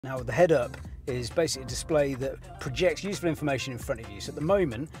Now the head-up is basically a display that projects useful information in front of you. So at the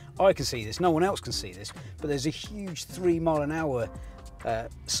moment, I can see this, no one else can see this, but there's a huge 3 mile an hour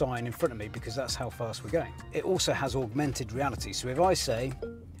sign in front of me because that's how fast we're going. It also has augmented reality. So if I say,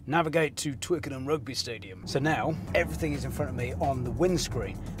 navigate to Twickenham Rugby Stadium. So now everything is in front of me on the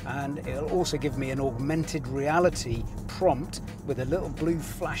windscreen, and it'll also give me an augmented reality prompt with a little blue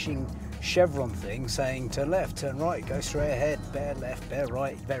flashing chevron thing saying turn left, turn right, go straight ahead, bear left, bear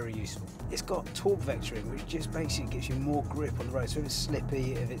right. Very useful. It's got torque vectoring, which just basically gives you more grip on the road. So if it's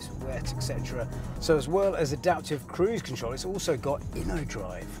slippy, if it's wet, etc. So as well as adaptive cruise control, it's also got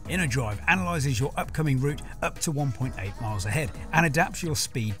InnoDrive. InnoDrive analyzes your upcoming route up to 1.8 miles ahead and adapts your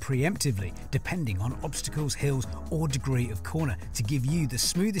speed preemptively, depending on obstacles, hills, or degree of corner, to give you the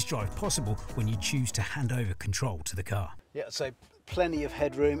smoothest drive possible when you choose to hand over control to the car. Yeah, so plenty of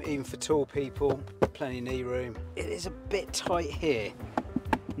headroom, even for tall people, plenty of knee room. It is a bit tight here.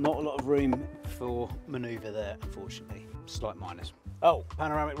 Not a lot of room for manoeuvre there, unfortunately. Slight minus. Oh,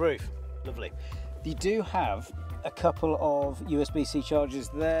 panoramic roof, lovely. You do have a couple of USB-C chargers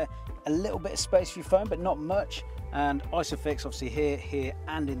there, a little bit of space for your phone, but not much. And ISOFIX obviously here, here,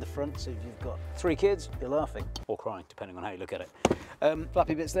 and in the front. So if you've got 3 kids, you're laughing or crying, depending on how you look at it.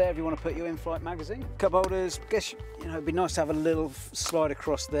 Flappy bits there if you want to put your in-flight magazine. Cup holders. Guess it'd be nice to have a little slide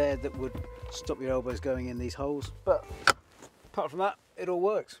across there that would stop your elbows going in these holes. But apart from that, it all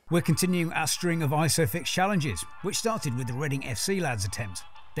works. We're continuing our string of ISOFIX challenges, which started with the Reading FC lads' attempt.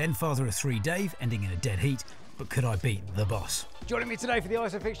 Then father of 3 Dave, ending in a dead heat. But could I beat the boss? Joining me today for the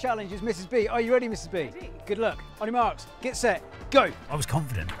ISOFIX challenge is Mrs. B. Are you ready, Mrs. B? Ready. Good luck. On your marks, get set, go. I was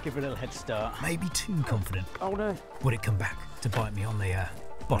confident. Give her a little head start. Maybe too confident. Oh no. Would it come back to bite me on the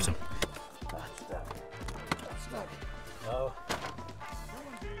bottom? No.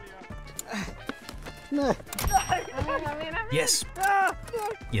 No. Yes.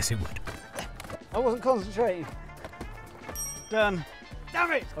 Yes, it would. I wasn't concentrating. Done.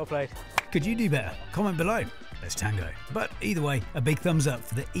 Damn it. Well played. Could you do better? Comment below. Let's tango. But either way, a big thumbs up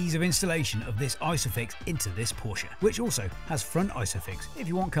for the ease of installation of this ISOFIX into this Porsche, which also has front ISOFIX if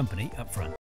you want company up front.